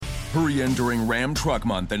Hurry in during Ram Truck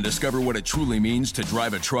Month and discover what it truly means to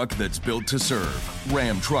drive a truck that's built to serve.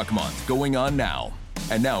 Ram Truck Month, going on now.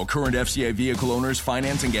 And now, current FCA vehicle owners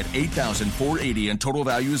finance and get $8,480 in total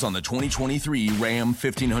values on the 2023 Ram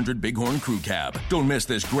 1500 Bighorn Crew Cab. Don't miss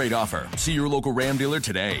this great offer. See your local Ram dealer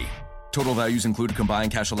today. Total values include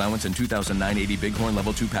combined cash allowance and 2009-80 Bighorn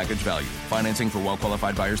Level 2 package value. Financing for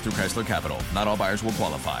well-qualified buyers through Chrysler Capital. Not all buyers will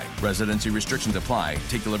qualify. Residency restrictions apply.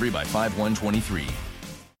 Take delivery by 5/1/23.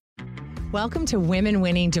 Welcome to Women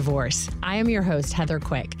Winning Divorce. I am your host, Heather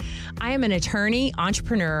Quick. I am an attorney,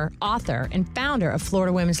 entrepreneur, author, and founder of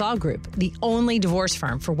Florida Women's Law Group, the only divorce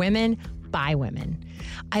firm for women by women.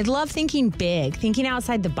 I love thinking big, thinking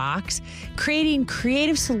outside the box, creating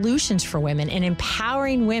creative solutions for women, and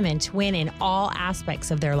empowering women to win in all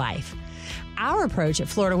aspects of their life. Our approach at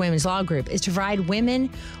Florida Women's Law Group is to provide women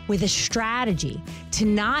with a strategy to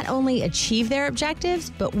not only achieve their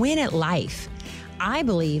objectives, but win at life. I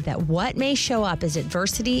believe that what may show up as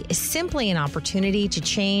adversity is simply an opportunity to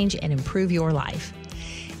change and improve your life.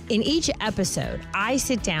 In each episode, I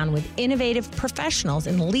sit down with innovative professionals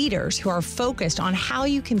and leaders who are focused on how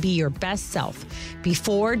you can be your best self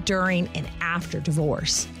before, during, and after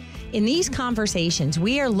divorce. In these conversations,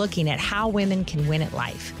 we are looking at how women can win at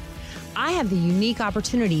life. I have the unique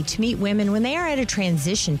opportunity to meet women when they are at a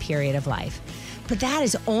transition period of life. But that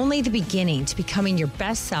is only the beginning to becoming your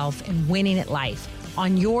best self and winning at life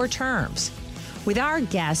on your terms. With our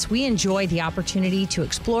guests, we enjoy the opportunity to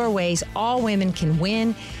explore ways all women can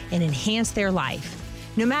win and enhance their life,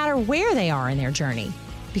 no matter where they are in their journey.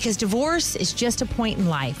 Because divorce is just a point in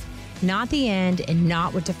life, not the end and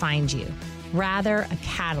not what defines you, rather a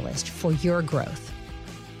catalyst for your growth.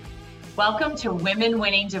 Welcome to Women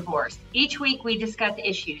Winning Divorce. Each week we discuss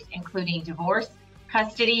issues including divorce,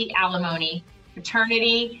 custody, alimony,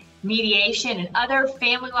 paternity, mediation, and other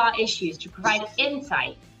family law issues to provide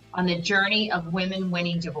insight on the journey of women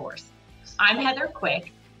winning divorce. I'm Heather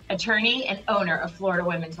Quick, attorney and owner of Florida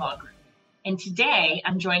Women's Law Group. And today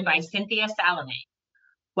I'm joined by Cynthia Salameh.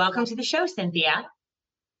 Welcome to the show, Cynthia.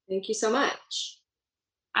 Thank you so much.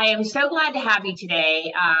 I am so glad to have you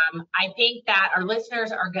today. I think that our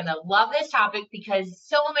listeners are going to love this topic because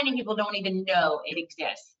so many people don't even know it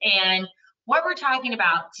exists. And what we're talking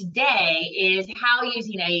about today is how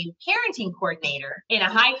using a parenting coordinator in a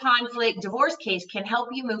high conflict divorce case can help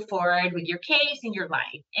you move forward with your case and your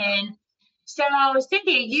life. And so,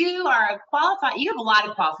 Cynthia, you are qualified. You have a lot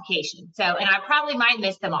of qualifications. So, and I probably might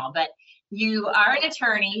miss them all, but you are an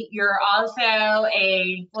attorney. You're also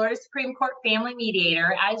a Florida Supreme Court family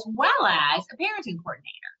mediator, as well as a parenting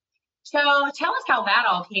coordinator. So tell us how that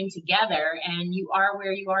all came together and you are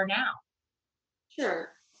where you are now. Sure.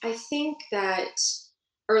 I think that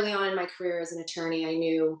early on in my career as an attorney, I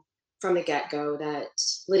knew from the get-go that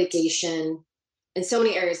litigation and so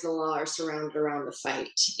many areas of the law are surrounded around the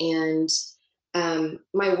fight. And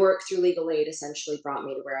my work through legal aid essentially brought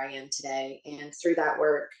me to where I am today. And through that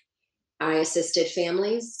work, I assisted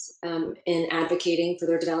families in advocating for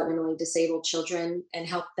their developmentally disabled children and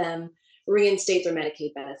helped them reinstate their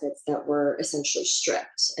Medicaid benefits that were essentially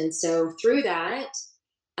stripped. And so through that,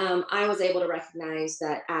 I was able to recognize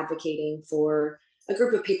that advocating for a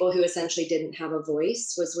group of people who essentially didn't have a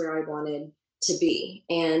voice was where I wanted to be.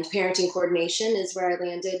 And parenting coordination is where I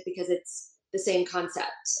landed because it's the same concept.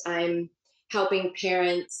 I'm helping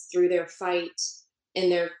parents through their fight in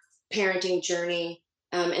their parenting journey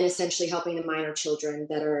and essentially helping the minor children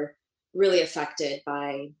that are really affected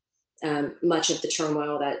by much of the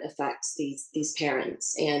turmoil that affects these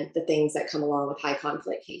parents and the things that come along with high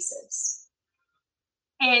conflict cases.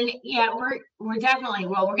 And yeah, we're definitely,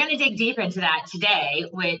 well, we're going to dig deep into that today,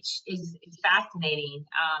 which is fascinating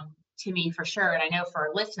to me for sure. And I know for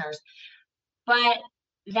our listeners, but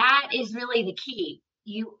that is really the key.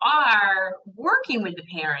 You are working with the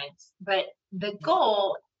parents, but the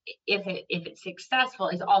goal, if it's successful,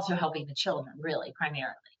 is also helping the children, really,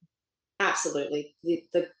 primarily. Absolutely.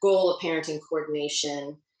 The goal of parenting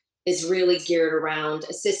coordination is really geared around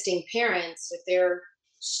assisting parents with their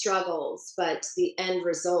struggles, but the end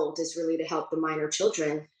result is really to help the minor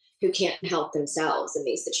children who can't help themselves in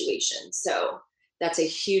these situations. So that's a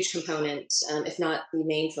huge component, if not the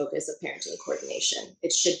main focus of parenting coordination.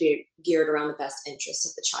 It should be geared around the best interests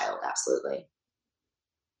of the child. Absolutely.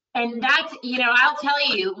 And that's, I'll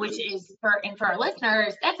tell you, which is for our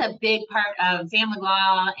listeners, that's a big part of family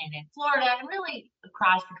law and in Florida and really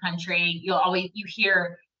across the country. You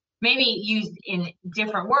hear maybe used in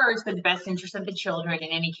different words, but the best interest of the children in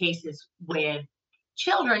any cases with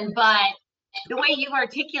children. But the way you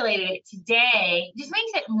articulated it today just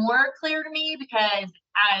makes it more clear to me because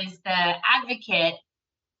as the advocate,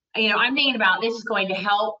 I'm thinking about this is going to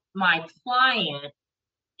help my client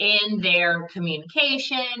in their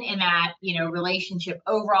communication, in that, relationship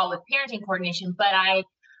overall with parenting coordination. But I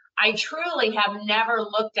truly have never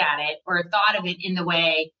looked at it or thought of it in the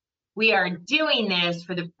way we are doing this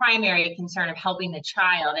for the primary concern of helping the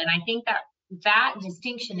child. And I think that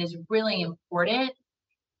distinction is really important,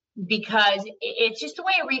 because it's just a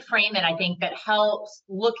way to reframe it, I think, that helps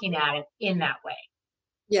looking at it in that way.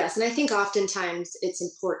 Yes, and I think oftentimes it's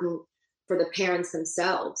important for the parents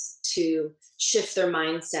themselves to shift their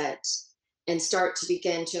mindset and start to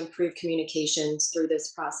begin to improve communications through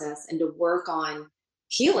this process and to work on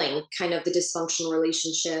healing kind of the dysfunctional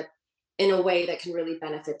relationship in a way that can really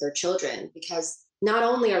benefit their children. Because not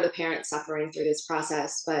only are the parents suffering through this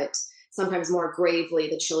process, but sometimes more gravely,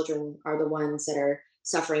 the children are the ones that are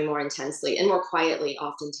suffering more intensely and more quietly,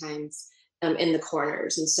 oftentimes in the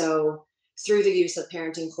corners. And so, through the use of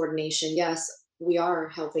parenting coordination, yes, we are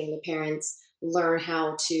helping the parents learn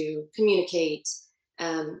how to communicate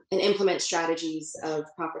and implement strategies of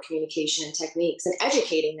proper communication and techniques, and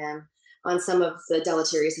educating them on some of the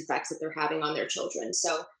deleterious effects that they're having on their children.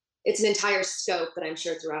 So it's an entire scope that I'm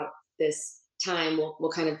sure throughout this time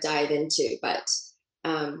we'll kind of dive into. But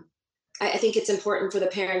I think it's important for the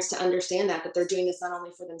parents to understand that they're doing this not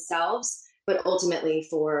only for themselves, but ultimately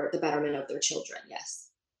for the betterment of their children. Yes.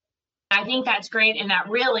 I think that's great. And that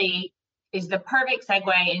really is the perfect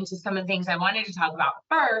segue into some of the things I wanted to talk about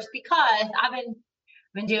first, because I've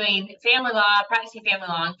been doing family law, practicing family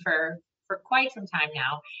law for quite some time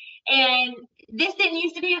now. And this didn't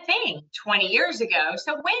used to be a thing 20 years ago.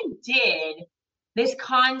 So when did this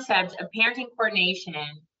concept of parenting coordination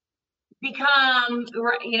become,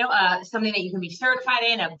 something that you can be certified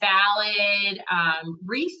in, a valid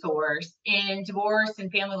resource in divorce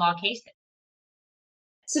and family law cases?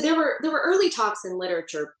 So there were early talks in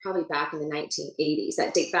literature, probably back in the 1980s,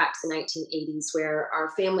 that date back to the 1980s, where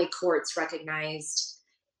our family courts recognized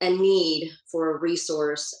a need for a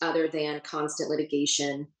resource other than constant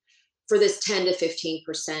litigation for this 10 to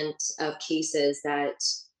 15% of cases that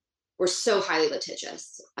were so highly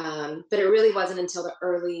litigious. But it really wasn't until the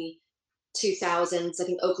early 2000s. I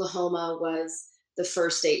think Oklahoma was the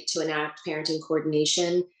first state to enact parenting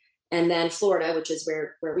coordination, and then Florida, which is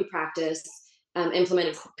where we practice,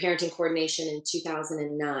 implemented parenting coordination in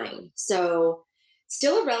 2009. So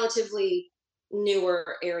still a relatively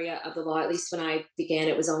newer area of the law. At least when I began,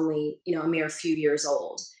 it was only a mere few years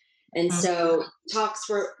old. And so talks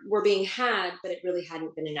were being had, but it really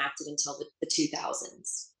hadn't been enacted until the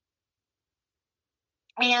 2000s.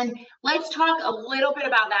 And let's talk a little bit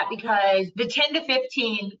about that, because the 10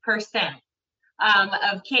 to 15%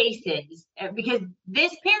 of cases, because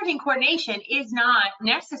this parenting coordination is not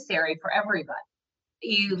necessary for everybody.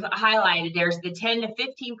 You've highlighted there's the 10 to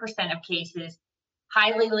 15% of cases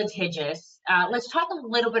highly litigious. Let's talk a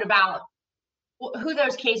little bit about who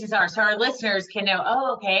those cases are, so our listeners can know,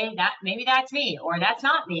 oh, okay, that maybe that's me or that's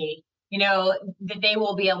not me, that they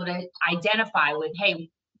will be able to identify with, hey,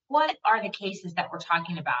 what are the cases that we're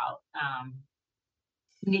talking about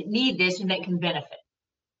need this and that can benefit?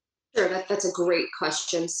 Sure, that's a great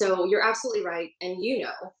question. So you're absolutely right. And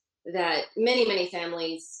that many, many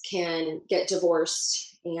families can get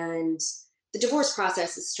divorced, and the divorce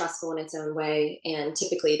process is stressful in its own way. And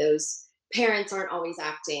typically those parents aren't always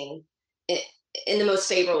acting in the most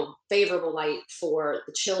favorable light for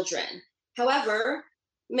the children. However,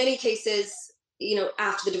 many cases,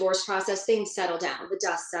 after the divorce process, things settle down, the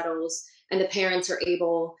dust settles, and the parents are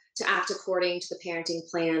able to act according to the parenting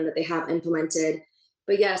plan that they have implemented.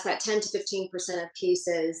 But yes, that 10 to 15% of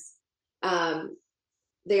cases,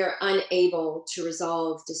 they are unable to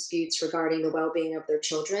resolve disputes regarding the well-being of their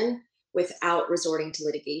children without resorting to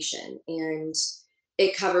litigation. And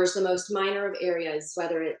it covers the most minor of areas,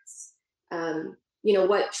 whether it's,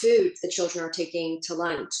 what foods the children are taking to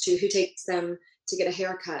lunch, to who takes them to get a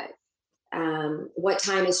haircut, what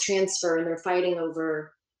time is transfer, and they're fighting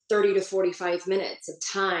over 30 to 45 minutes of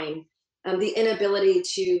time, the inability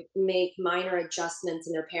to make minor adjustments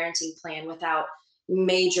in their parenting plan without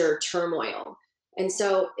major turmoil. And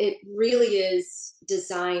so it really is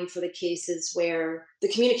designed for the cases where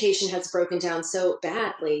the communication has broken down so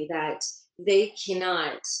badly that they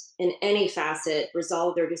cannot, in any facet,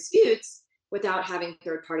 resolve their disputes without having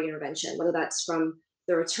third-party intervention, whether that's from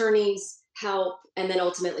their attorneys, help, and then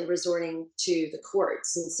ultimately resorting to the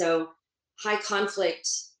courts. And so high conflict,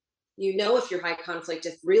 if you're high conflict,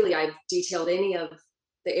 if really I've detailed any of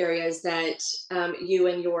the areas that you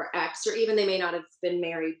and your ex, or even they may not have been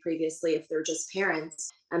married previously, if they're just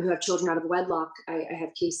parents who have children out of wedlock. I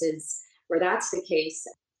have cases where that's the case.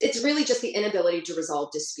 it's really just the inability to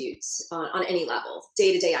resolve disputes on any level,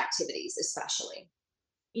 day-to-day activities, especially.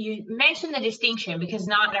 You mentioned the distinction because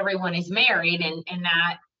not everyone is married, and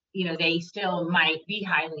that, they still might be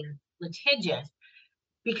highly litigious,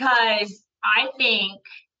 because I think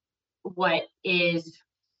what is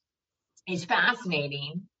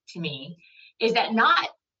fascinating to me is that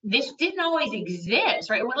this didn't always exist,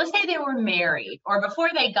 right? Well, let's say they were married, or before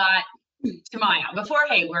they got to Maya, before,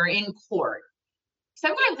 hey, we're in court.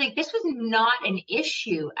 Sometimes, like, this was not an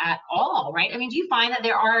issue at all, right? I mean, do you find that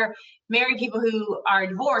there are married people who are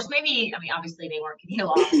divorced? Maybe, I mean, obviously they weren't getting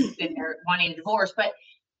along and they're wanting a divorce, but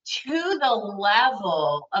to the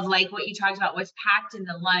level of, like, what you talked about, what's packed in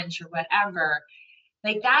the lunch or whatever,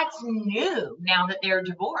 like, that's new now that they're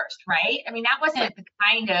divorced, right? I mean, that wasn't the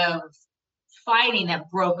kind of fighting that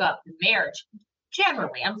broke up the marriage.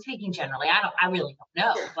 Generally, I'm speaking generally. I really don't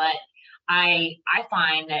know, but I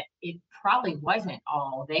find that it probably wasn't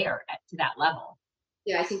all there to that level.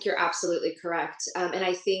 Yeah, I think you're absolutely correct. And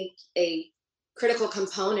I think a critical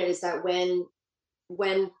component is that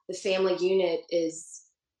when the family unit is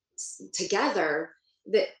together,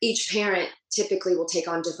 that each parent typically will take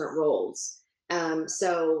on different roles.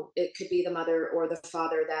 So it could be the mother or the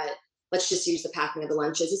father that, let's just use the packing of the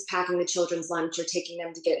lunches, is packing the children's lunch or taking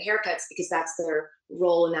them to get haircuts because that's their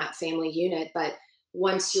role in that family unit. But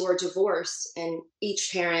once you're divorced and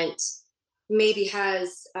each parent maybe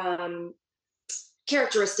has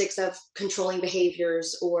characteristics of controlling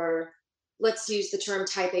behaviors, or let's use the term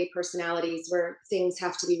type A personalities, where things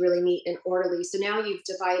have to be really neat and orderly. So now you've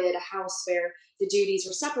divided a house where the duties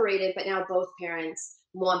were separated, but now both parents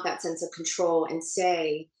want that sense of control and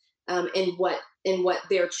say in what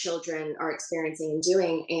their children are experiencing and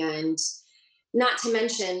doing. And not to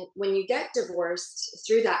mention, when you get divorced,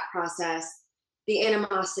 through that process, the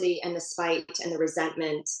animosity and the spite and the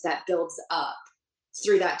resentment that builds up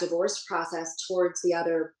through that divorce process towards the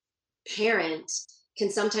other parent can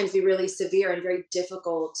sometimes be really severe and very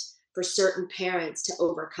difficult for certain parents to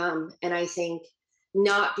overcome. And I think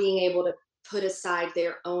not being able to put aside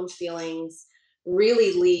their own feelings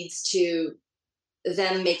really leads to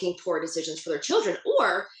them making poor decisions for their children,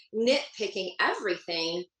 or nitpicking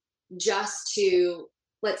everything just to,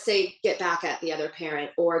 let's say, get back at the other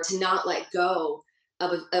parent, or to not let go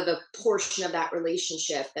of a portion of that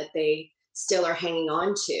relationship that they still are hanging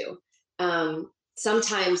on to.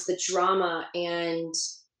 Sometimes the drama and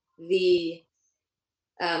the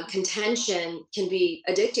contention can be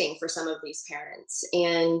addicting for some of these parents,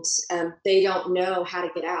 and they don't know how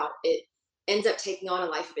to get out. It ends up taking on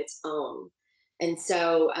a life of its own. And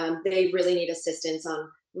so they really need assistance on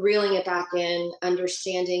reeling it back in,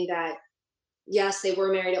 understanding that, yes, they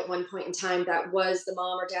were married at one point in time. That was the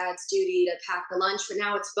mom or dad's duty to pack the lunch, but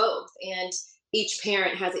now it's both. And each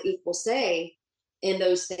parent has an equal say in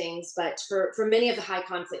those things. But for many of the high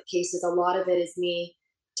conflict cases, a lot of it is me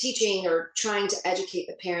teaching or trying to educate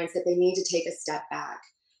the parents that they need to take a step back,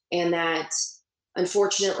 and that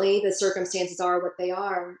unfortunately the circumstances are what they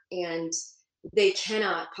are, and they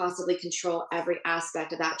cannot possibly control every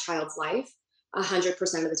aspect of that child's life 100%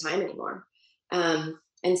 of the time anymore.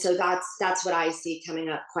 And so that's what I see coming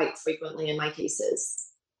up quite frequently in my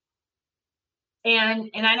cases.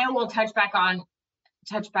 And I know we'll touch back on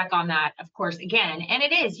that, of course, again. And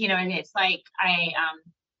it is, and it's like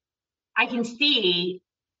I can see,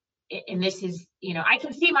 and this is, I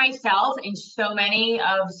can see myself in so many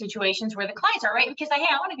of situations where the clients are, right? Because I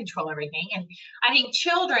want to control everything. And I think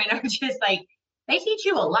children are just like, they teach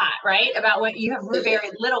you a lot, right? About what you have very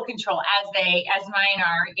little control as mine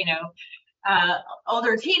are,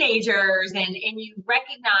 older teenagers, and you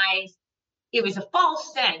recognize it was a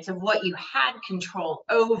false sense of what you had control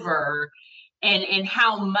over, and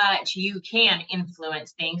how much you can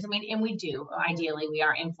influence things. I mean, and we do, ideally we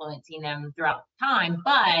are influencing them throughout time,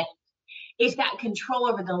 but it's that control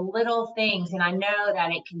over the little things. And I know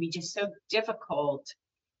that it can be just so difficult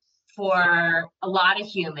for a lot of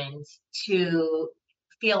humans to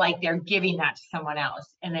feel like they're giving that to someone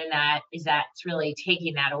else. And then that's really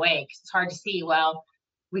taking that away, because it's hard to see, well,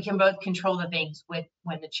 we can both control the things when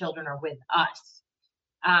the children are with us.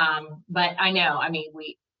 But I know, I mean,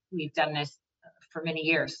 we've done this for many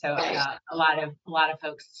years. So a lot of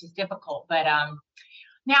folks, it's just difficult. But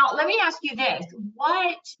now let me ask you this: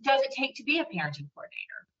 what does it take to be a parenting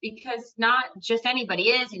coordinator? Because not just anybody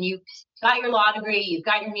is, and you've got your law degree, you've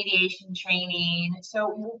got your mediation training.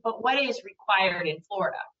 So, but what is required in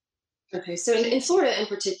Florida? Okay, so in Florida in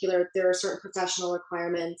particular, there are certain professional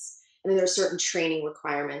requirements, and then there are certain training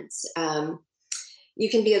requirements. You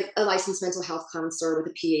can be a licensed mental health counselor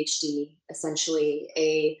with a PhD, essentially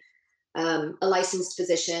a a licensed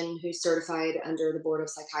physician who's certified under the Board of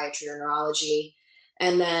Psychiatry or Neurology,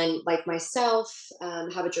 and then, like myself,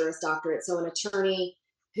 have a Juris Doctorate, so an attorney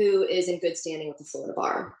who is in good standing with the Florida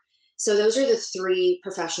Bar. So those are the three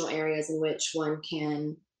professional areas in which one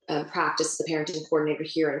can practice as a parenting coordinator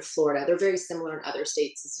here in Florida. They're very similar in other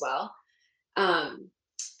states as well.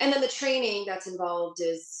 And then the training that's involved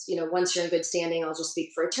is, once you're in good standing, I'll just speak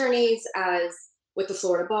for attorneys, as with the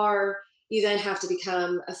Florida Bar, you then have to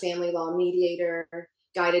become a family law mediator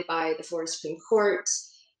guided by the Florida Supreme Court.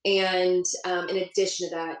 And in addition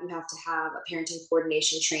to that, you have to have a parenting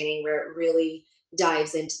coordination training where it really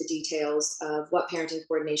dives into the details of what parenting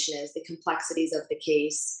coordination is, the complexities of the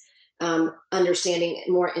case, understanding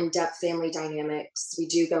more in-depth family dynamics. We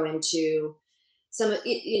do go into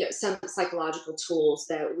some psychological tools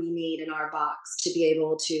that we need in our box to be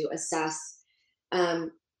able to assess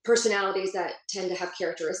personalities that tend to have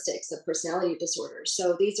characteristics of personality disorders.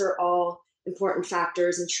 So these are all important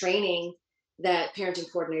factors in training that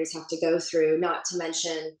parenting coordinators have to go through, not to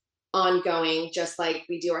mention ongoing, just like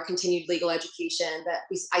we do our continued legal education that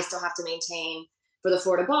I still have to maintain for the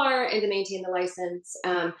Florida Bar and to maintain the license.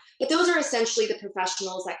 But those are essentially the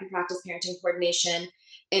professionals that can practice parenting coordination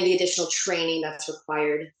and the additional training that's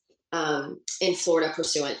required in Florida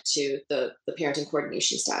pursuant to the parenting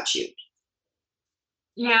coordination statute.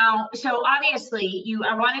 Now, so obviously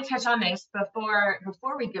I want to touch on this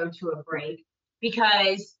before we go to a break,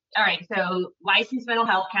 because, all right, so licensed mental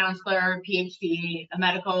health counselor, PhD, a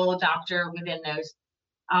medical doctor within those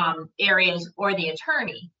areas, or the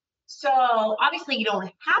attorney. So obviously you don't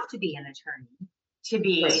have to be an attorney to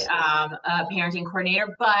be a parenting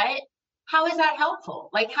coordinator, but how is that helpful?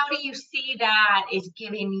 Like, how do you see that is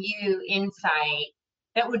giving you insight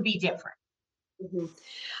that would be different? Mm-hmm.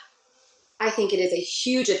 I think it is a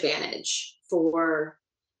huge advantage for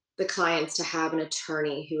the clients to have an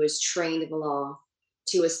attorney who is trained in the law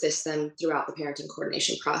to assist them throughout the parenting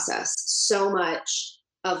coordination process. So much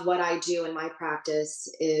of what I do in my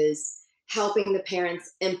practice is helping the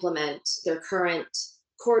parents implement their current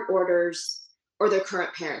court orders or their current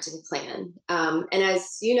parenting plan. And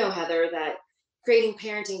as you know, Heather, that creating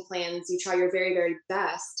parenting plans, you try your very, very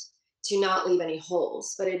best to not leave any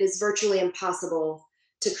holes, but it is virtually impossible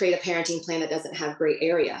to create a parenting plan that doesn't have gray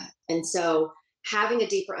area. And so having a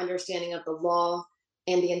deeper understanding of the law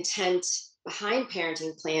and the intent behind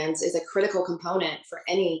parenting plans is a critical component for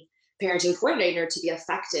any parenting coordinator to be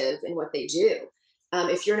effective in what they do.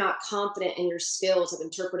 If you're not confident in your skills of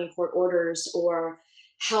interpreting court orders or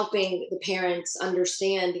helping the parents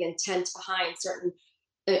understand the intent behind certain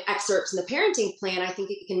excerpts in the parenting plan, I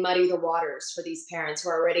think it can muddy the waters for these parents who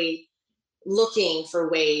are already looking for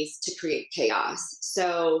ways to create chaos.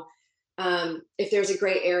 So if there's a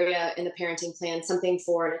gray area in the parenting plan, something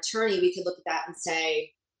for an attorney, we could look at that and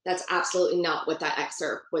say, that's absolutely not what that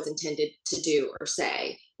excerpt was intended to do or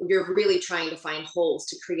say. You're really trying to find holes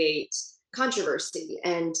to create controversy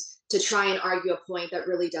and to try and argue a point that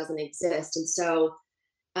really doesn't exist. And so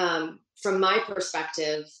from my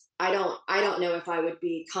perspective, I don't know if I would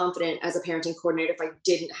be confident as a parenting coordinator if I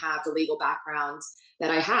didn't have the legal background that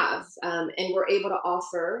I have. And we're able to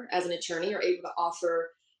offer, as an attorney, are able to offer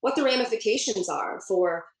what the ramifications are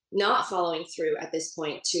for not following through at this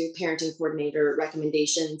point to parenting coordinator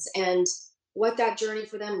recommendations and what that journey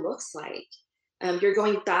for them looks like. You're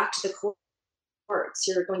going back to the courts,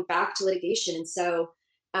 you're going back to litigation. And so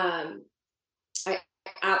I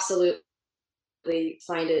absolutely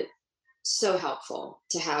find it so helpful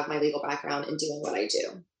to have my legal background in doing what I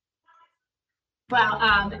do. Well,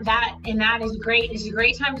 that is great. It's a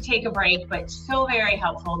great time to take a break, but so very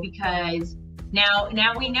helpful, because now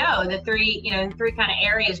we know the three kind of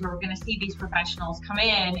areas where we're going to see these professionals come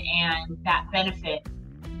in and that benefit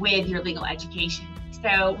with your legal education.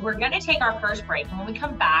 So we're going to take our first break, and when we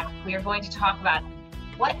come back, we are going to talk about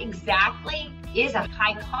what exactly is a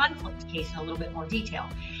high conflict case in a little bit more detail.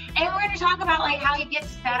 And we're going to talk about how you get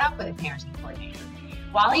set up with a parenting coordinator.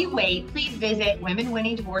 While you wait, please visit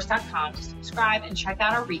womenwinningdivorce.com to subscribe and check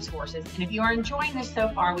out our resources. And if you are enjoying this so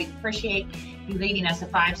far, we'd appreciate you leaving us a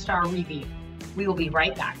 5-star review. We will be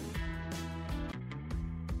right back.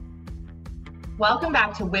 Welcome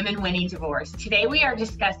back to Women Winning Divorce. Today we are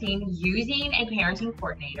discussing using a parenting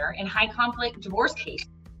coordinator in high conflict divorce cases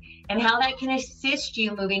and how that can assist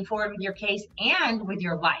you moving forward with your case and with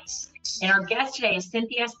your life. And our guest today is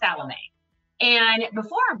Cynthia Salameh. And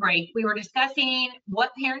before our break, we were discussing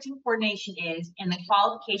what parenting coordination is and the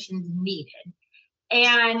qualifications needed.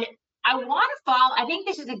 And I think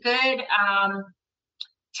this is a good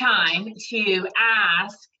time to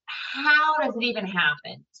ask, how does it even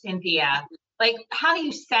happen, Cynthia? Like, how do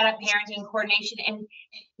you set up parenting coordination, and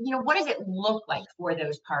what does it look like for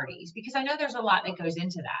those parties? Because I know there's a lot that goes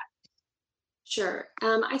into that. Sure.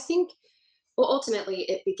 I think, well, ultimately,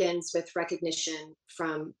 it begins with recognition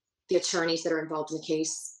from the attorneys that are involved in the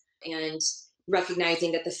case and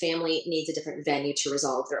recognizing that the family needs a different venue to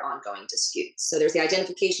resolve their ongoing disputes. So there's the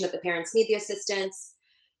identification that the parents need the assistance.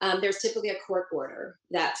 There's typically a court order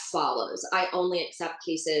that follows. I only accept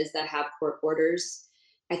cases that have court orders.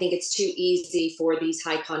 I think it's too easy for these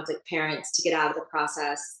high conflict parents to get out of the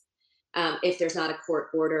process if there's not a court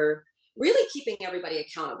order. Really keeping everybody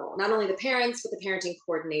accountable, not only the parents, but the parenting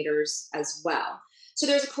coordinators as well. So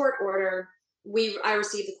there's a court order. I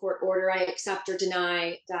receive the court order. I accept or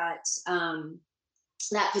deny that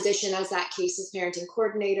position as that case's parenting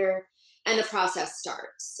coordinator, and the process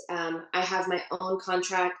starts. I have my own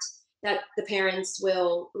contract that the parents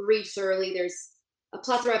will read thoroughly. There's a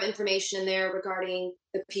plethora of information in there regarding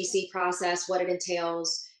the PC process, what it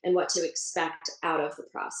entails, and what to expect out of the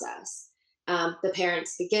process. The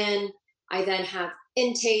parents begin. I then have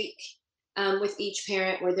intake with each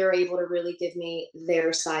parent where they're able to really give me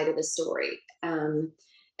their side of the story. And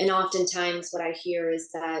oftentimes what I hear is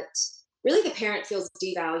that really the parent feels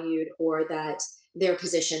devalued or that their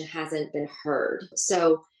position hasn't been heard.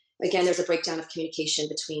 So again, there's a breakdown of communication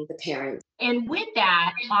between the parents. And with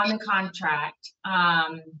that on the contract,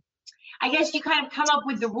 I guess you kind of come up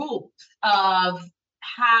with the rules of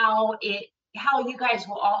how you guys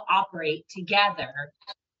will all operate together.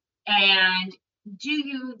 And do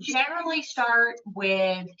you generally start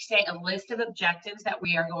with, say, a list of objectives that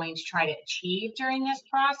we are going to try to achieve during this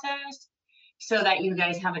process so that you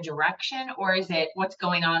guys have a direction, or is it what's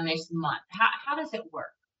going on this month? How does it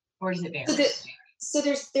work, or does it vary? So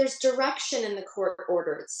there's direction in the court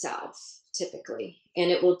order itself, typically,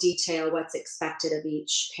 and it will detail what's expected of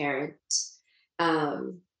each parent.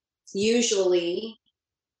 Usually,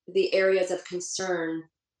 the areas of concern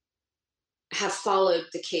have followed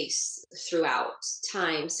the case throughout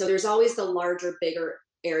time. So there's always the larger, bigger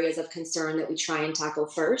areas of concern that we try and tackle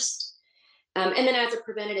first. And then as a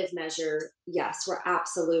preventative measure, yes, we're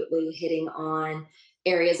absolutely hitting on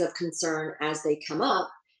areas of concern as they come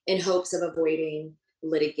up in hopes of avoiding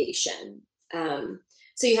litigation.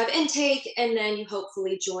 So you have intake, and then you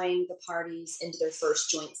hopefully join the parties into their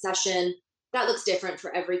first joint session. That looks different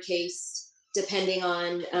for every case, depending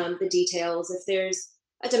on the details. If there's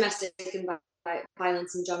a domestic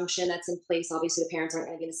violence injunction that's in place, obviously the parents aren't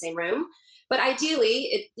going to be in the same room. But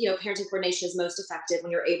ideally, parenting coordination is most effective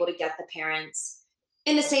when you're able to get the parents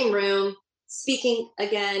in the same room, speaking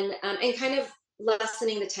again, and kind of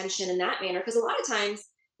lessening the tension in that manner. Because a lot of times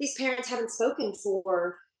these parents haven't spoken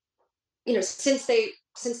for, since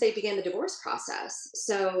they began the divorce process.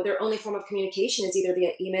 So their only form of communication is either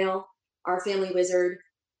via email, our family wizard.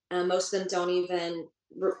 Most of them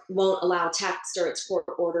won't allow text, or it's court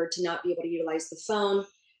ordered to not be able to utilize the phone.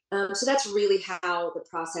 So that's really how the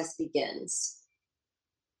process begins.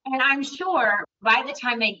 And I'm sure by the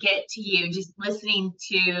time they get to you, just listening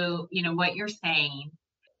to, what you're saying,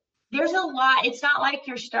 there's a lot. It's not like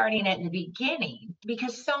you're starting at the beginning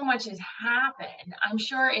because so much has happened. I'm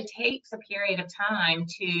sure it takes a period of time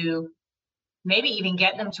to maybe even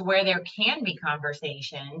get them to where there can be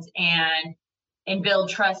conversations and build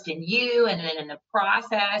trust in you. And then in the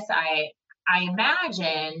process, I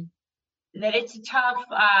imagine that it's a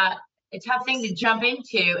tough thing to jump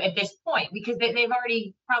into at this point, because they've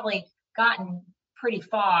already probably gotten pretty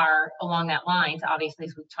far along that lines. Obviously,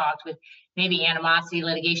 as we've talked, with maybe animosity,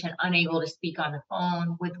 litigation, unable to speak on the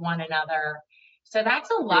phone with one another. So that's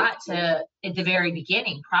a lot at the very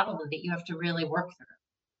beginning, probably, that you have to really work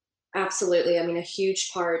through. Absolutely. I mean, a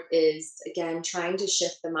huge part is, again, trying to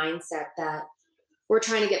shift the mindset that we're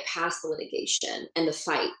trying to get past the litigation and the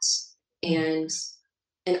fight and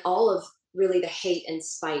all of really the hate and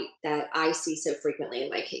spite that I see so frequently in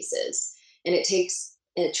my cases. And it takes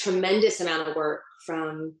a tremendous amount of work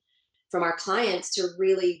from our clients to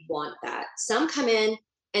really want that. Some come in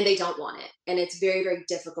and they don't want it, and it's very, very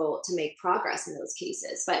difficult to make progress in those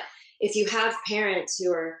cases. But if you have parents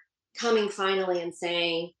who are coming finally and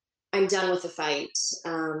saying, I'm done with the fight,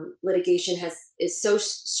 litigation is so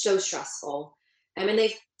stressful. I mean,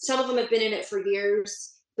 some of them have been in it for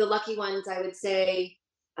years. The lucky ones, I would say,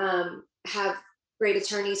 have great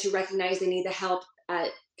attorneys who recognize they need the help at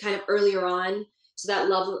kind of earlier on. So that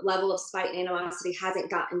level of spite and animosity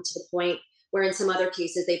hasn't gotten to the point where in some other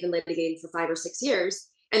cases they've been litigating for 5 or 6 years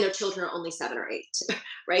and their children are only 7 or 8,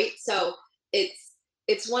 right? So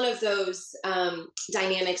it's one of those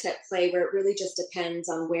dynamics at play where it really just depends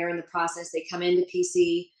on where in the process they come into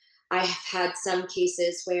PC. I have had some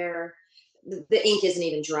cases where the ink isn't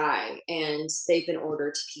even dry, and they've been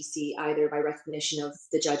ordered to PC either by recognition of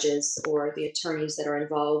the judges or the attorneys that are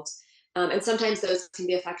involved. And sometimes those can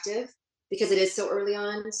be effective because it is so early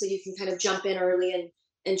on. So you can kind of jump in early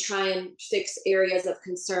and try and fix areas of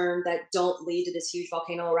concern that don't lead to this huge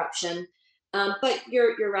volcano eruption. But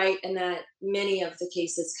you're right in that many of the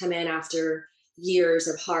cases come in after years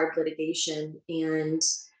of hard litigation, and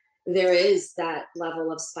there is that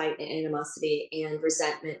level of spite and animosity and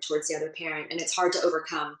resentment towards the other parent, and it's hard to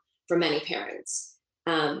overcome for many parents.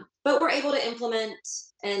 But we're able to implement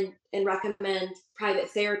and recommend private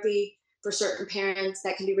therapy for certain parents.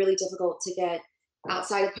 That can be really difficult to get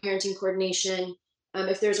outside of parenting coordination.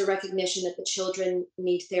 If there's a recognition that the children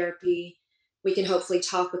need therapy, we can hopefully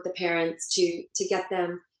talk with the parents to get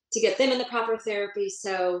them in the proper therapy.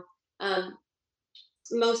 So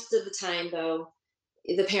most of the time, though,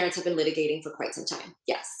 the parents have been litigating for quite some time.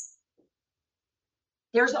 Yes.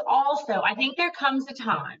 There's also, I think there comes a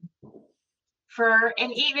time for,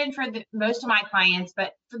 and even for most of my clients,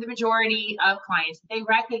 but for the majority of clients, they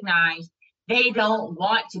recognize they don't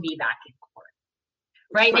want to be back in court,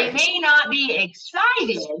 right? They may not be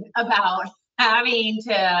excited about having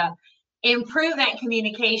to improve that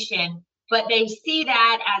communication, but they see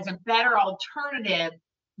that as a better alternative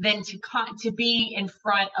than to be in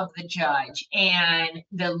front of the judge and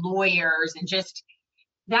the lawyers, and just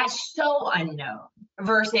that's so unknown.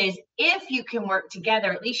 Versus if you can work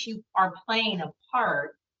together, at least you are playing a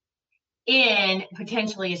part in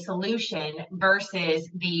potentially a solution versus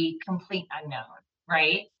the complete unknown,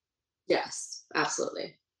 right? Yes,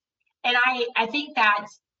 absolutely. And I think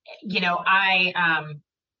that's,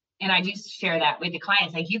 and I do share that with the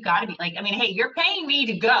clients. Like, you've got to be like, I mean, hey, you're paying me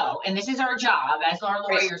to go, and this is our job as our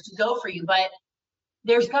lawyers to go for you, but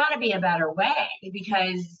there's got to be a better way,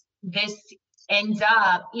 because this ends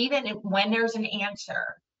up, even when there's an answer,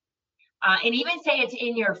 and even say it's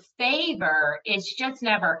in your favor, it's just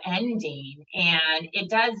never ending. And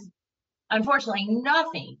it does, unfortunately,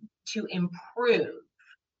 nothing to improve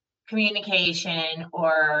communication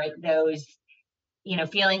or those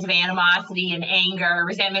feelings of animosity and anger,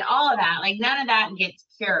 resentment, all of that. Like, none of that gets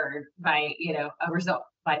cured by, a result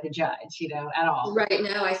by the judge, at all. Right.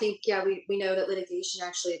 No, I think, yeah, we know that litigation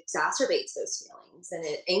actually exacerbates those feelings, and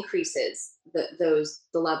it increases the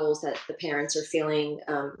levels that the parents are feeling,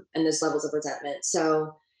 and those levels of resentment.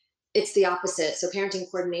 So it's the opposite. So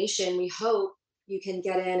parenting coordination, we hope you can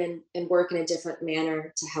get in and work in a different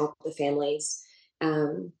manner to help the families.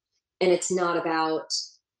 And it's not about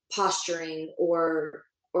posturing or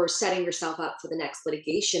setting yourself up for the next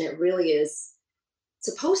litigation. It really is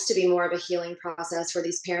supposed to be more of a healing process where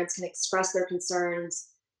these parents can express their concerns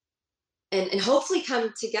and hopefully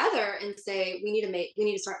come together and say, we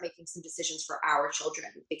need to start making some decisions for our children,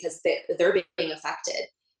 because they're being affected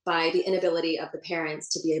by the inability of the parents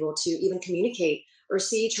to be able to even communicate or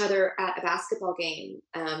see each other at a basketball game,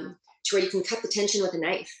 to where you can cut the tension with a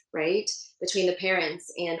knife, right, between the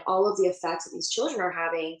parents, and all of the effects that these children are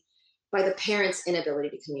having by the parents' inability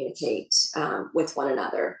to communicate with one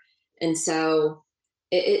another. And so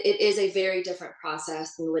it is a very different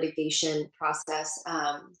process than the litigation process.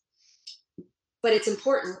 But it's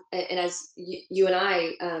important. And as you and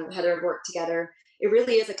I, Heather, work together, it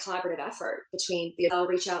really is a collaborative effort between I'll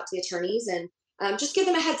reach out to the attorneys and just give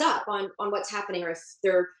them a heads up on what's happening, or if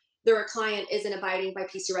their client isn't abiding by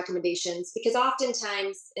PC recommendations. Because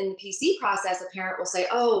oftentimes in the PC process, a parent will say,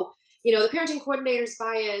 oh, the parenting coordinator's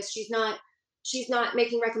biased. She's not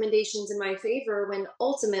making recommendations in my favor, when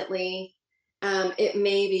ultimately it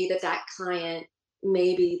may be that client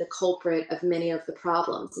may be the culprit of many of the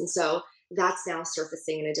problems. And so that's now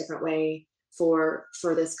surfacing in a different way for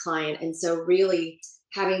this client. And so really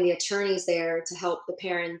having the attorneys there to help the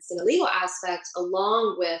parents in a legal aspect,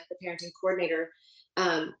 along with the parenting coordinator,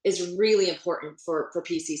 is really important for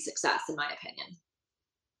PC success, in my opinion.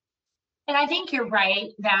 And I think you're right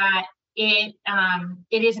that it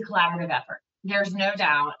is a collaborative effort. There's no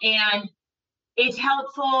doubt. And it's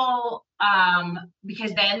helpful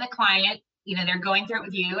because then the client, they're going through it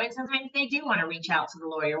with you, and sometimes they do want to reach out to the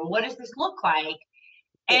lawyer. Well, what does this look like?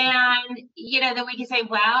 And, then we can say,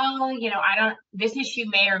 well, this issue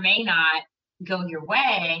may or may not go your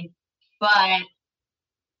way, but,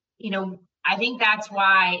 I think that's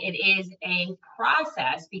why it is a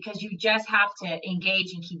process, because you just have to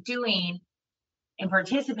engage and keep doing and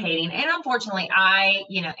participating. And unfortunately, and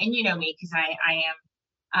me, because I am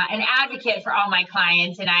an advocate for all my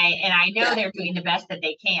clients, and I know they're doing the best that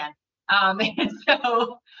they can. And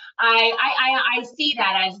so I see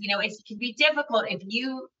that as, it can be difficult if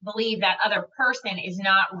you believe that other person is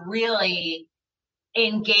not really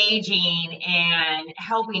engaging and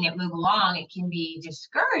helping it move along, it can be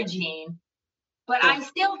discouraging. But I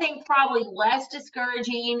still think probably less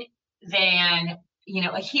discouraging than,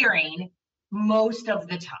 a hearing most of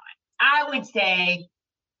the time. I would say,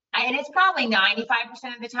 and it's probably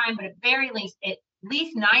 95% of the time, but at least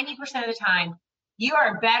 90% of the time, you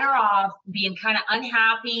are better off being kind of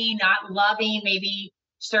unhappy, not loving maybe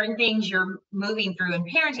certain things you're moving through in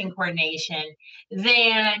parenting coordination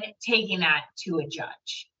than taking that to a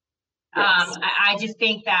judge. Yes. I just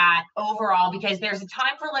think that overall, because there's a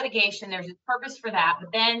time for litigation, there's a purpose for that.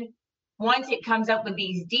 But then once it comes up with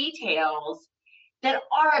these details that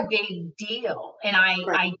are a big deal, and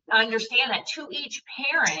I understand that to each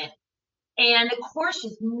parent, and the course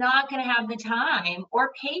is not going to have the time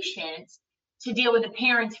or patience to deal with the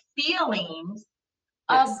parents' feelings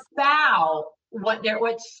about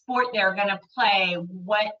what sport they're going to play,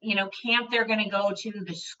 what, camp they're going to go to,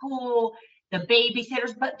 the school, the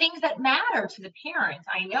babysitters, but things that matter to the parents,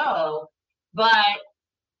 I know, but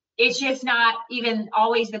it's just not even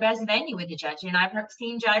always the best venue with the judge. And I've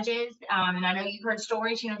seen judges, and I know you've heard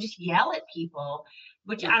stories, just yell at people,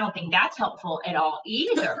 which I don't think that's helpful at all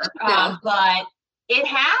either. But it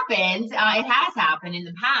happens. It has happened in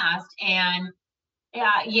the past. And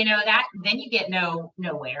that then you get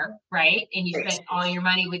nowhere, right? And you spend all your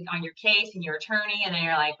money on your case and your attorney, and then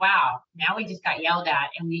you're like, wow, now we just got yelled at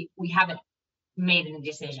and we haven't made any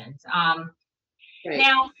decisions.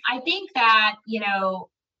 Now I think that,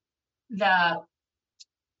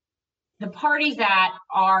 the parties that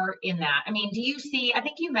are in that, do you see, I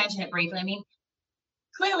think you mentioned it briefly.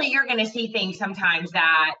 Clearly you're going to see things sometimes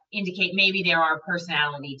that indicate maybe there are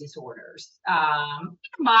personality disorders.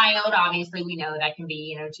 Mild, obviously we know that can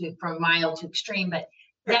be, from mild to extreme, but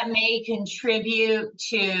that may contribute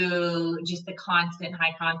to just the constant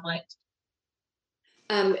high conflict.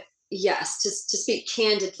 Yes, to speak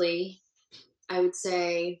candidly, I would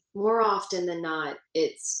say more often than not,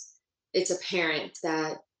 it's apparent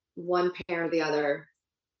that one parent or the other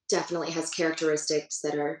definitely has characteristics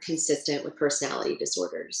that are consistent with personality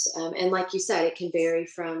disorders. And like you said, it can vary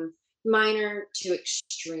from minor to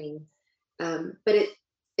extreme, but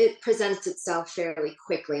it presents itself fairly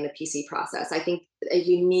quickly in the PC process. I think a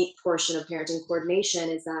unique portion of parenting coordination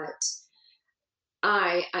is that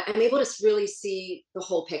I'm able to really see the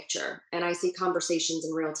whole picture, and I see conversations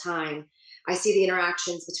in real time. I see the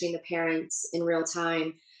interactions between the parents in real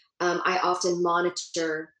time. I often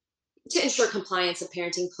monitor to ensure compliance of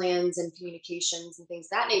parenting plans and communications and things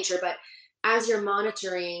of that nature. But as you're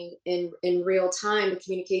monitoring in real time the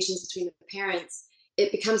communications between the parents,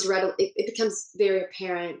 it becomes very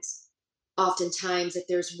apparent oftentimes that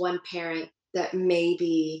there's one parent that may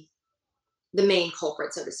be the main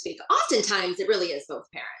culprit, so to speak. Oftentimes it really is both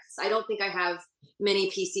parents. I don't think I have many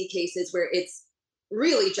PC cases where it's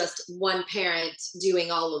really just one parent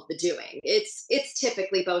doing all of the doing. It's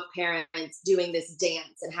typically both parents doing this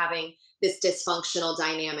dance and having this dysfunctional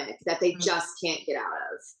dynamic that they just can't get out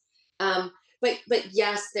of. But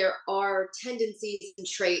yes, there are tendencies and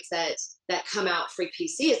traits that come out for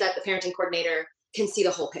PC, is that the parenting coordinator can see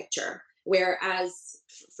the whole picture. Whereas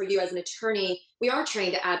for you as an attorney, we are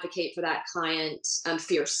trained to advocate for that client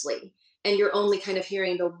fiercely, and you're only kind of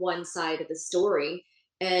hearing the one side of the story.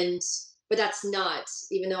 But that's not,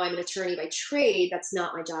 even though I'm an attorney by trade, that's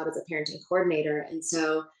not my job as a parenting coordinator. And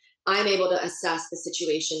so I'm able to assess the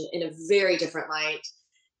situation in a very different light,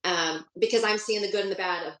 because I'm seeing the good and the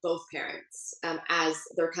bad of both parents as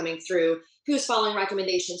they're coming through. Who's following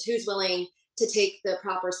recommendations? Who's willing to take the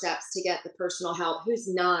proper steps to get the personal help? Who's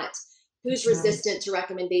not? Who's resistant to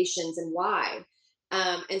recommendations, and why?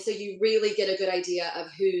 And so you really get a good idea of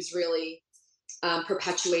who's really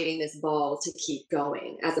perpetuating this ball to keep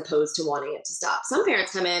going, as opposed to wanting it to stop. Some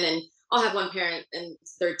parents come in, and I'll have one parent and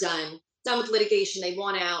they're done with litigation. They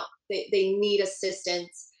want out. They need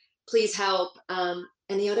assistance. Please help. And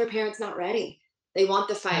the other parent's not ready. They want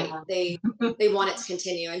the fight. They want it to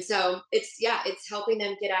continue. And so it's helping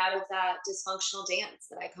them get out of that dysfunctional dance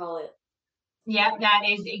that I call it. Yeah,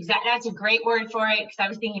 that's a great word for it, because I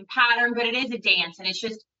was thinking pattern, but it is a dance, and it's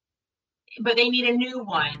just, but they need a new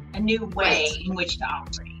way in which to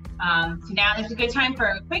operate. So now there's a good time for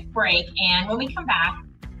a quick break. And when we come back,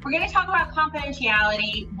 we're going to talk about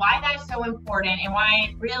confidentiality, why that's so important, and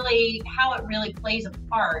how it really plays a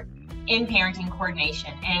part in parenting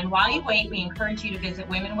coordination. And while you wait, we encourage you to visit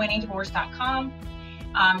womenwinningdivorce.com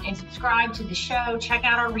and subscribe to the show, check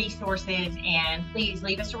out our resources, and please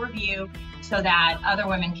leave us a review so that other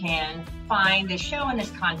women can find this show and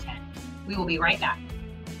this content. We will be right back.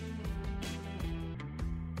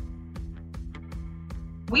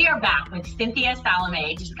 We are back with Cynthia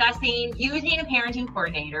Salameh discussing using a parenting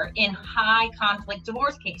coordinator in high conflict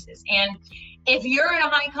divorce cases. And if you're in a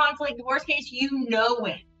high conflict divorce case, you know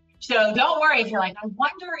when. So don't worry if you're like, I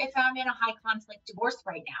wonder if I'm in a high conflict divorce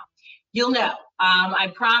right now. You'll know.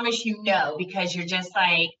 I promise you know, because you're just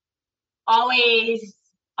like always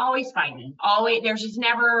fighting. There's just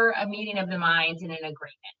never a meeting of the minds and an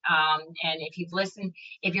agreement. And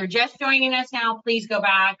if you're just joining us now, please go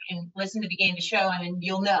back and listen to the beginning of the show, and then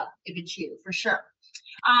you'll know if it's you for sure.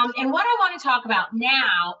 And what I want to talk about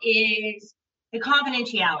now is the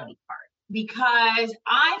confidentiality part, because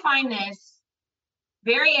I find this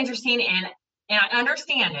very interesting, and I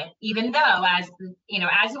understand it, even though as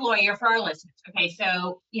a lawyer for our listeners. Okay,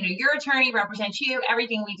 so your attorney represents you.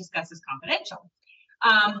 Everything we discuss is confidential.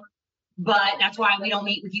 But that's why we don't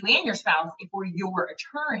meet with you and your spouse if we're your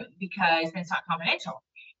attorney, because it's not confidential.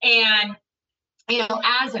 And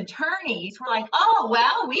as attorneys, we're like, oh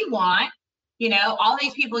well, we want all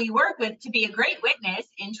these people you work with to be a great witness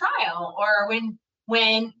in trial, or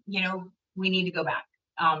when we need to go back,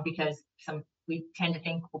 because we tend to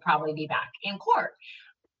think we'll probably be back in court.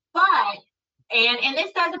 But and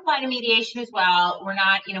this does apply to mediation as well. We're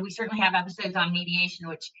not, we certainly have episodes on mediation,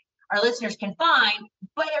 which our listeners can find,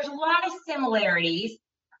 but there's a lot of similarities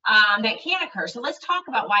that can occur. So let's talk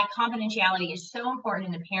about why confidentiality is so important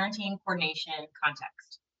in the parenting coordination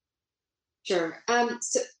context. Sure.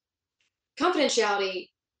 So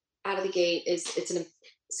confidentiality out of the gate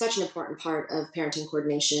such an important part of parenting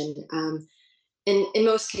coordination. In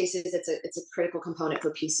most cases, it's a critical component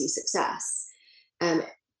for PC success.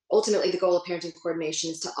 Ultimately, the goal of parenting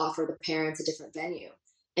coordination is to offer the parents a different venue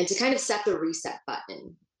and to kind of set the reset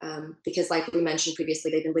button. Because like we mentioned previously,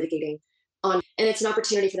 they've been litigating and it's an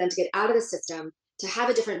opportunity for them to get out of the system, to have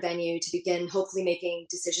a different venue, to begin hopefully making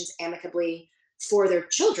decisions amicably for their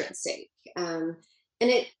children's sake. And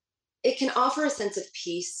it can offer a sense of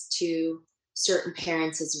peace to certain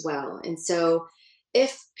parents as well. And so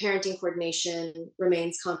if parenting coordination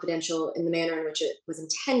remains confidential in the manner in which it was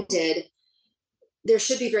intended, there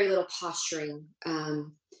should be very little posturing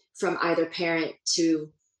from either parent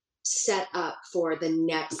to set up for the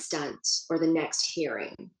next stunt or the next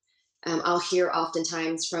hearing. I'll hear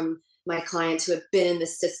oftentimes from my clients who have been in the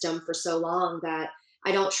system for so long that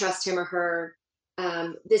I don't trust him or her.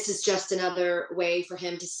 This is just another way for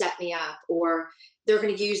him to set me up, or they're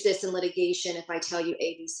going to use this in litigation if I tell you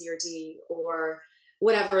A, B, C, or D, or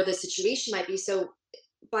whatever the situation might be. So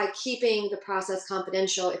by keeping the process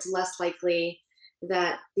confidential, it's less likely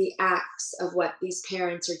that the acts of what these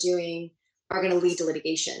parents are doing are going to lead to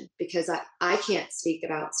litigation, because I can't speak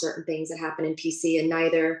about certain things that happen in PC, and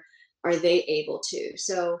neither are they able to.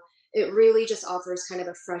 So it really just offers kind of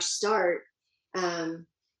a fresh start. And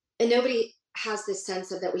nobody has this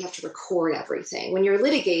sense of that we have to record everything. When you're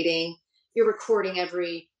litigating, you're recording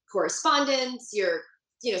every correspondence.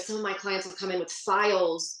 Some of my clients will come in with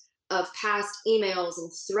files of past emails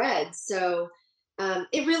and threads. So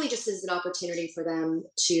it really just is an opportunity for them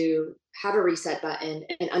to have a reset button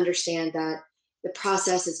and understand that the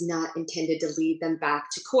process is not intended to lead them back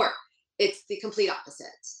to court. It's the complete opposite.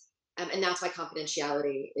 And that's why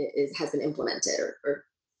confidentiality has been implemented, or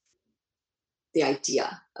the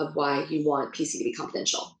idea of why you want PC to be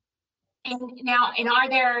confidential. And are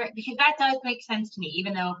there, because that does make sense to me,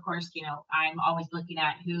 even though, of course, I'm always looking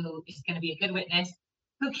at who is going to be a good witness,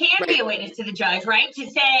 who can be a witness to the judge, right? To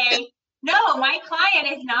say, no, my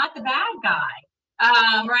client is not the bad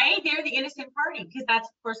guy, right? They're the innocent party, because that's,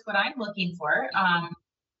 of course, what I'm looking for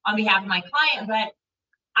on behalf of my client. But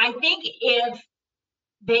I think if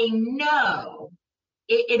they know,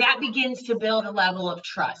 that begins to build a level of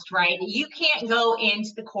trust, right? You can't go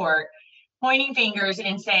into the court pointing fingers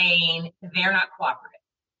and saying they're not cooperative,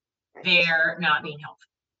 they're not being helpful.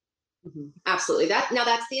 Mm-hmm. Absolutely. That's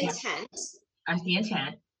the intent. That's the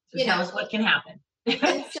intent. So tell us what can happen.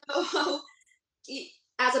 And so,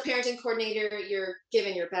 as a parenting coordinator, you're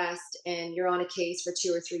giving your best, and you're on a case for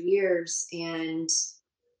 2 or 3 years, and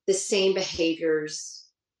the same behaviors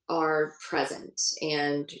are present,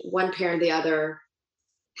 and one parent or the other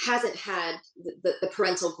hasn't had the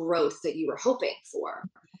parental growth that you were hoping for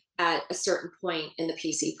at a certain point in the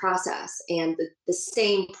PC process, and the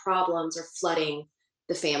same problems are flooding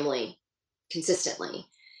the family consistently.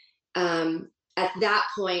 At that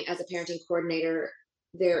point, as a parenting coordinator,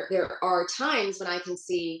 there are times when I can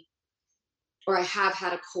see, or I have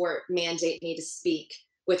had a court mandate me to speak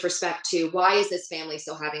with respect to why is this family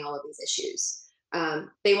still having all of these issues.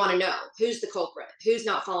 They want to know who's the culprit, who's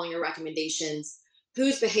not following your recommendations,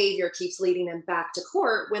 whose behavior keeps leading them back to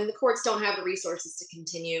court when the courts don't have the resources to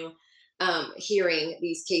continue hearing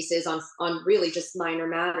these cases on really just minor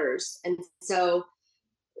matters. And so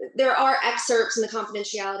there are excerpts in the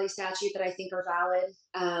confidentiality statute that I think are valid.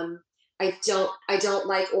 I don't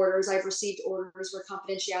like orders. I've received orders where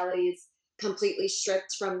confidentiality is completely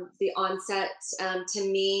stripped from the onset. To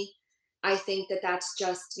me, I think that that's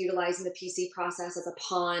just utilizing the PC process as a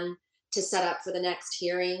pawn to set up for the next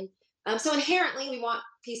hearing. So inherently, we want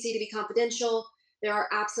PC to be confidential. There are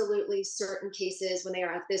absolutely certain cases when they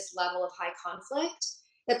are at this level of high conflict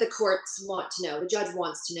that the courts want to know. The judge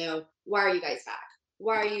wants to know, why are you guys back?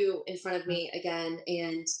 Why are you in front of me again?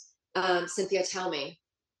 And Cynthia, tell me,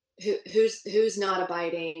 who's not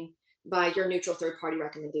abiding by your neutral third party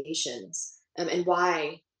recommendations, and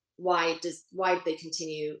why do they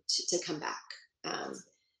continue to come back?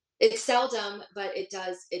 It's seldom, but it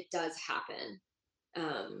does happen.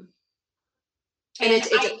 And it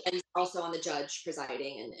depends also on the judge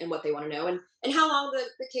presiding and what they want to know, and how long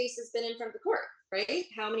the case has been in front of the court, right?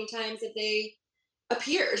 How many times have they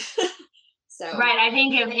appeared? So right, I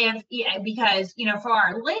think if yeah, because for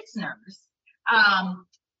our listeners,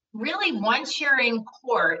 really once you're in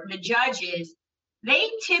court, the judges, they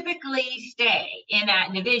typically stay in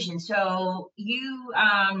that division. So you're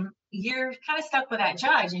kind of stuck with that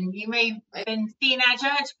judge, and you may have been seeing that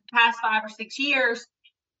judge for the past 5 or 6 years,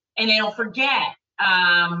 and they don't forget.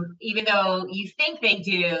 Even though you think they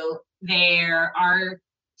do, there are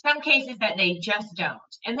some cases that they just don't,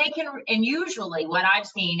 and they can. And usually, what I've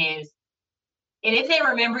seen is, and if they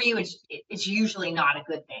remember you, it's usually not a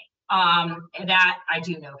good thing. That I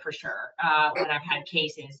do know for sure when I've had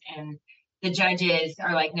cases, and the judges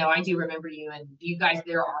are like, no, I do remember you, and you guys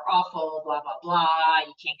there are awful, blah, blah, blah.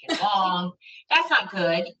 You can't get along. That's not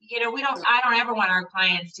good. I don't ever want our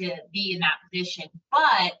clients to be in that position,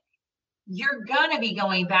 but you're going to be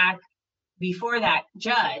going back before that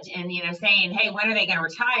judge and, saying, hey, when are they going to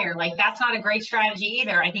retire? Like, that's not a great strategy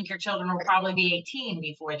either. I think your children will probably be 18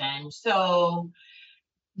 before then. So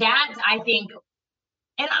that's, I think,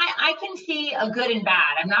 and I can see a good and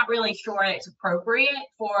bad. I'm not really sure it's appropriate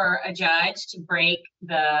for a judge to break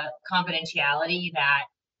the confidentiality that,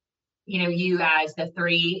 you as the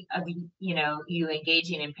three of you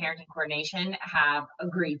engaging in parenting coordination have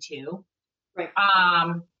agreed to. Right.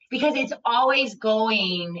 Because it's always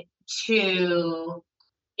going to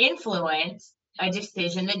influence a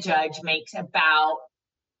decision the judge makes about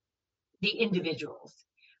the individuals.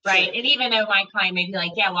 Right. Sure. And even though my client may be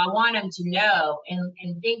like, yeah, well, I want them to know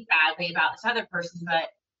and think badly about this other person, but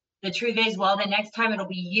the truth is, well, the next time it'll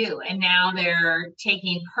be you. And now they're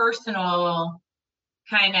taking personal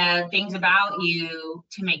kind of things about you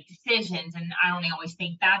to make decisions. And I don't always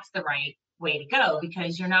think that's the right way to go,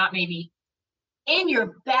 because you're not maybe in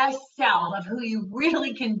your best self of who you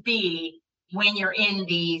really can be when you're in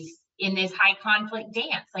this high conflict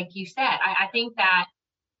dance. Like you said, I think that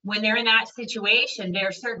when they're in that situation,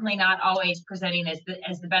 they're certainly not always presenting as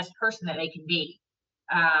the best person that they can be.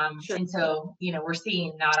 Sure. And so, we're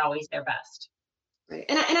seeing not always their best. Right.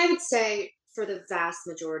 And I would say for the vast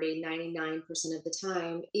majority, 99% of the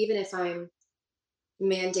time, even if I'm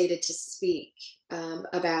mandated to speak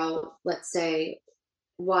about, let's say,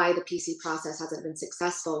 why the PC process hasn't been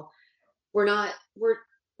successful, we're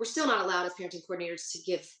still not allowed as parenting coordinators to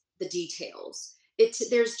give the details.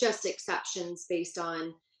 There's just exceptions based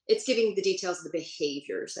on it's giving the details of the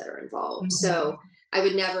behaviors that are involved. Mm-hmm. So I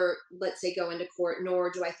would never, let's say, go into court,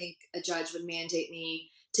 nor do I think a judge would mandate me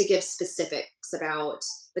to give specifics about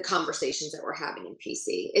the conversations that we're having in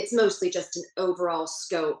PC. It's mostly just an overall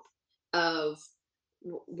scope of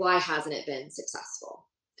why hasn't it been successful,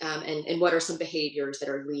 and what are some behaviors that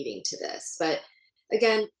are leading to this. But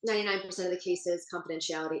again, 99% of the cases,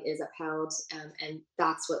 confidentiality is upheld, and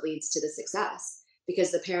that's what leads to the success,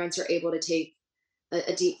 because the parents are able to take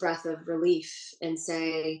a deep breath of relief and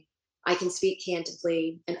say, I can speak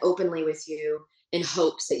candidly and openly with you in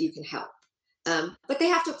hopes that you can help. But they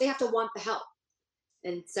have to want the help.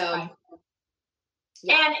 And so, right.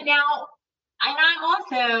 Yeah. And now, and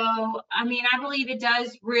I believe it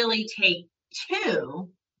does really take two.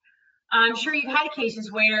 I'm sure you've had cases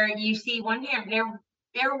where you see one parent,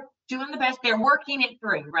 they're doing the best, they're working it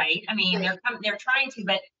through, right? I mean, right. They're trying to,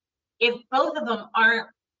 but if both of them aren't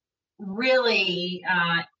really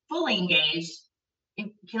fully engaged,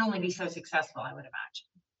 it can only be so successful, I would imagine.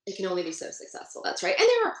 It can only be so successful. That's right. And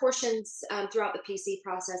there are portions throughout the PC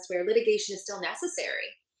process where litigation is still necessary.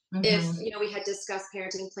 Mm-hmm. If, we had discussed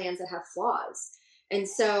parenting plans that have flaws. And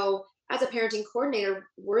so as a parenting coordinator,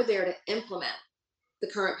 we're there to implement the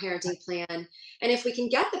current parenting plan. And if we can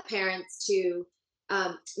get the parents to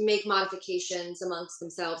make modifications amongst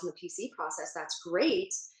themselves in the PC process, that's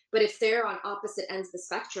great. But if they're on opposite ends of the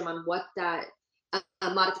spectrum on what that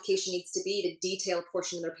modification needs to be to detail a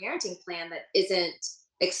portion of their parenting plan that isn't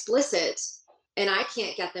explicit, and I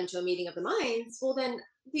can't get them to a meeting of the minds, well, then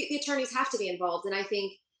the attorneys have to be involved. And I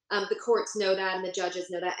think the courts know that, and the judges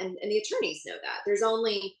know that, and the attorneys know that. There's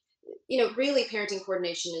only, really parenting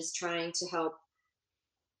coordination is trying to help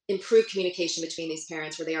improve communication between these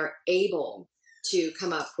parents where they are able to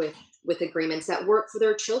come up with agreements that work for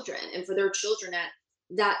their children, and for their children at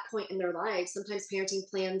that point in their lives. Sometimes parenting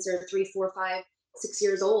plans are 3, 4, 5, 6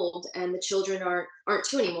 years old, and the children aren't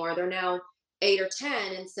 2 anymore. They're now 8 or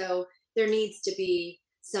 10. And so there needs to be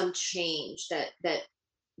some change that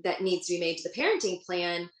needs to be made to the parenting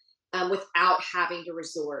plan, without having to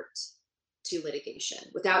resort to litigation,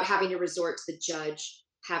 without having to resort to the judge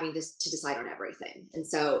having to decide on everything. And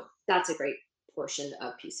so that's a great portion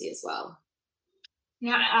of PC as well.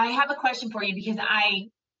 Now, I have a question for you, because I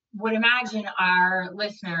would imagine our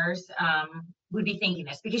listeners would be thinking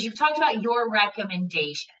this, because you've talked about your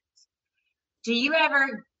recommendations. Do you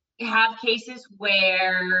ever have cases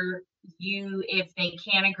where if they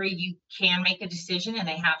can't agree, you can make a decision and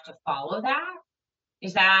they have to follow that?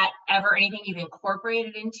 Is that ever anything you've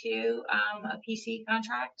incorporated into a PC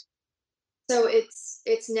contract? So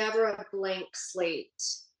it's never a blank slate.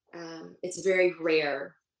 It's very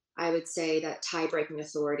rare, I would say, that tie-breaking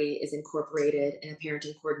authority is incorporated in a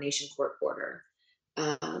parenting coordination court order.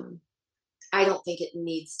 I don't think it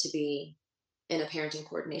needs to be in a parenting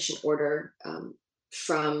coordination order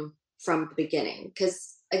from the beginning,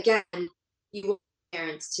 because again, you want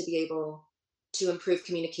parents to be able to improve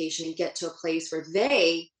communication and get to a place where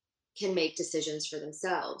they can make decisions for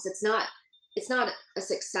themselves. It's not a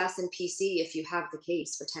success in PC if you have the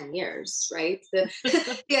case for 10 years, right? The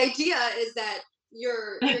idea is that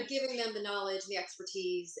you're giving them the knowledge, the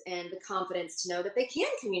expertise, and the confidence to know that they can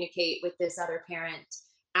communicate with this other parent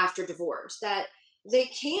after divorce, that they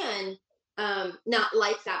can not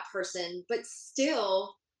like that person, but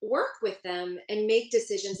still work with them and make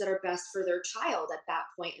decisions that are best for their child at that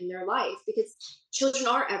point in their life, because children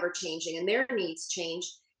are ever changing and their needs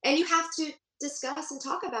change. And you have to discuss and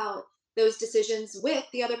talk about those decisions with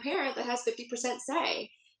the other parent that has 50% say.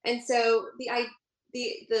 And so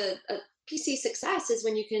the PC success is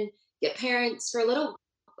when you can get parents for a little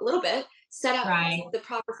bit, set up Right. the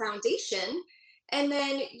proper foundation, and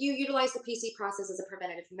then you utilize the PC process as a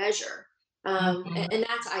preventative measure. And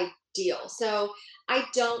that's ideal. So I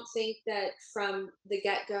don't think that from the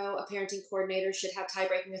get-go a parenting coordinator should have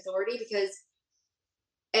tie-breaking authority, because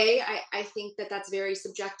I think that that's very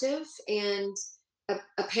subjective, and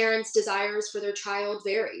a parent's desires for their child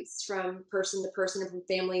varies from person to person and from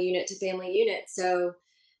family unit to family unit. So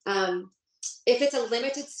if it's a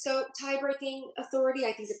limited scope tie-breaking authority,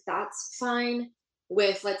 I think that's fine.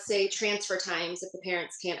 With, let's say, transfer times, if the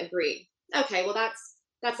parents can't agree, okay, well,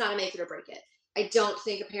 that's not a make it or break it. I don't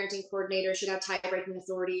think a parenting coordinator should have tie-breaking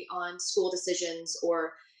authority on school decisions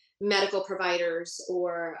or medical providers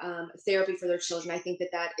or therapy for their children. I think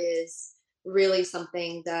that is really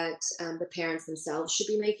something that the parents themselves should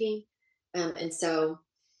be making. And so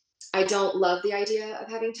I don't love the idea of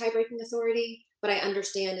having tie-breaking authority, but I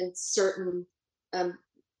understand in certain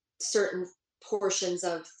portions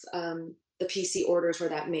of the PC orders where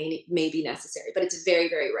that may be necessary, but it's very,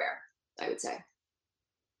 very rare, I would say.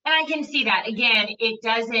 And I can see that. Again,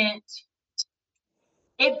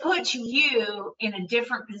 it puts you in a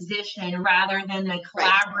different position rather than the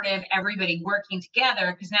collaborative, everybody working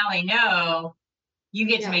together, because now they know you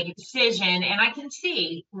get to make a decision. And I can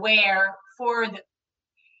see where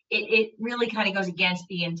it really kind of goes against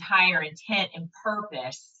the entire intent and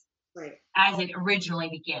purpose as it originally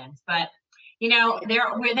begins. But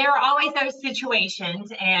there are always those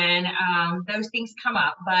situations, and those things come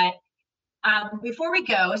up. But before we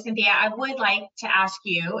go, Cynthia, I would like to ask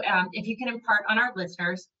you if you can impart on our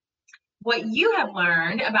listeners what you have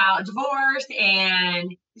learned about divorce,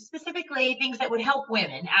 and specifically things that would help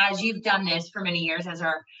women, as you've done this for many years, as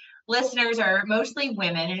our listeners are mostly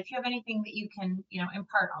women, and if you have anything that you can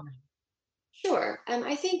impart on them. Sure.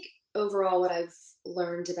 I think overall what I've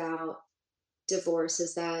learned about divorce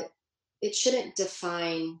is that it shouldn't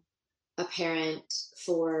define a parent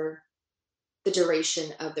for the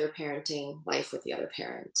duration of their parenting life with the other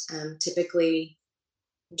parent. Typically,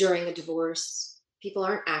 during a divorce, people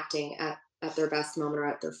aren't acting at their best moment or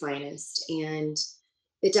at their finest. And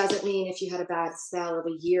it doesn't mean if you had a bad spell of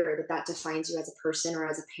a year that defines you as a person or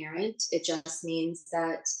as a parent. It just means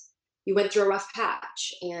that you went through a rough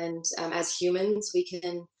patch. And as humans, we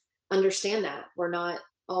can understand that. We're not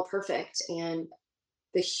all perfect. And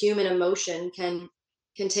the human emotion can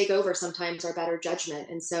take over sometimes our better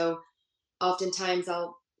judgment. And so oftentimes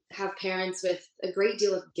I'll have parents with a great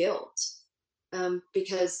deal of guilt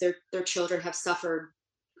because their children have suffered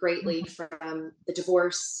greatly from the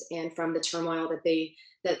divorce and from the turmoil that the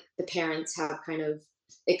parents have kind of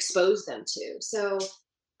exposed them to. So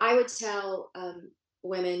I would tell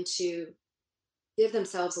women to give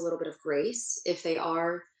themselves a little bit of grace if they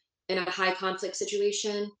are in a high conflict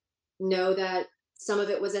situation. Know that some of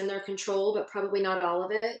it was in their control, but probably not all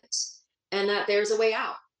of it, and that there's a way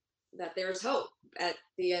out, that there's hope at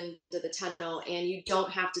the end of the tunnel, and you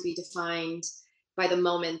don't have to be defined by the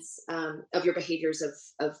moments of your behaviors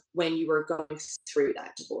of when you were going through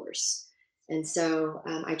that divorce. And so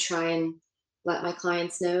I try and let my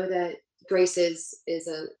clients know that grace is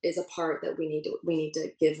a part that we need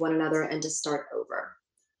to give one another and to start over.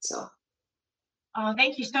 So. Oh,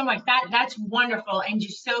 thank you so much. That's wonderful and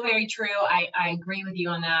just so very true. I agree with you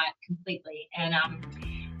on that completely. And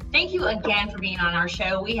thank you again for being on our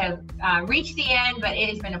show. We have reached the end, but it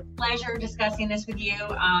has been a pleasure discussing this with you.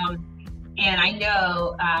 And I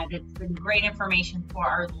know that's been great information for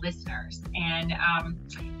our listeners. And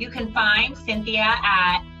you can find Cynthia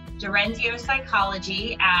at Diorenzo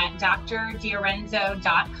Psychology at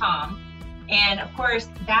drdiorenzo.com. And of course,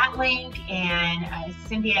 that link and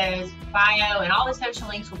Cynthia's bio and all the social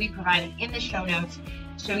links will be provided in the show notes,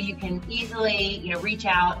 so you can easily, reach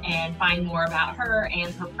out and find more about her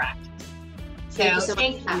and her practice. So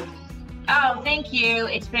thank you. Oh, thank you.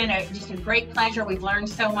 It's been just a great pleasure. We've learned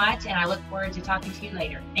so much, and I look forward to talking to you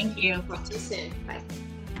later. Thank you. Talk to you soon. Bye.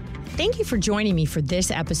 Thank you for joining me for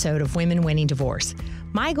this episode of Women Winning Divorce.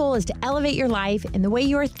 My goal is to elevate your life and the way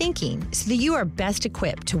you are thinking so that you are best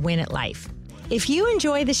equipped to win at life. If you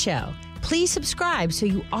enjoy the show, please subscribe so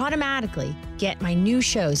you automatically get my new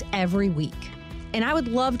shows every week. And I would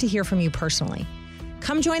love to hear from you personally.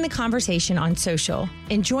 Come join the conversation on social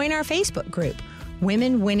and join our Facebook group,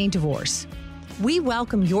 Women Winning Divorce. We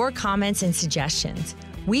welcome your comments and suggestions.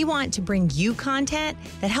 We want to bring you content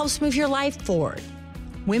that helps move your life forward.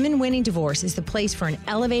 Women Winning Divorce is the place for an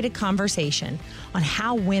elevated conversation on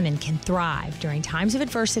how women can thrive during times of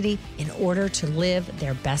adversity in order to live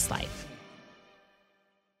their best life.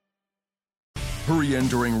 Hurry in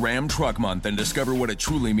during Ram Truck Month and discover what it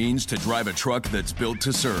truly means to drive a truck that's built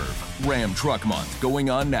to serve. Ram Truck Month, going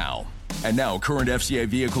on now. And now, current FCA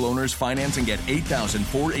vehicle owners finance and get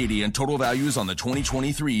 $8,480 in total values on the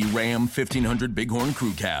 2023 Ram 1500 Bighorn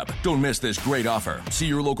Crew Cab. Don't miss this great offer. See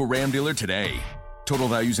your local Ram dealer today. Total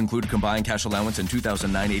values include combined cash allowance and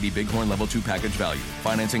 2009 Bighorn Level 2 package value.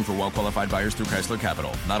 Financing for well-qualified buyers through Chrysler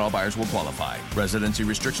Capital. Not all buyers will qualify. Residency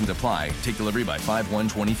restrictions apply. Take delivery by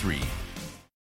 5/1/23.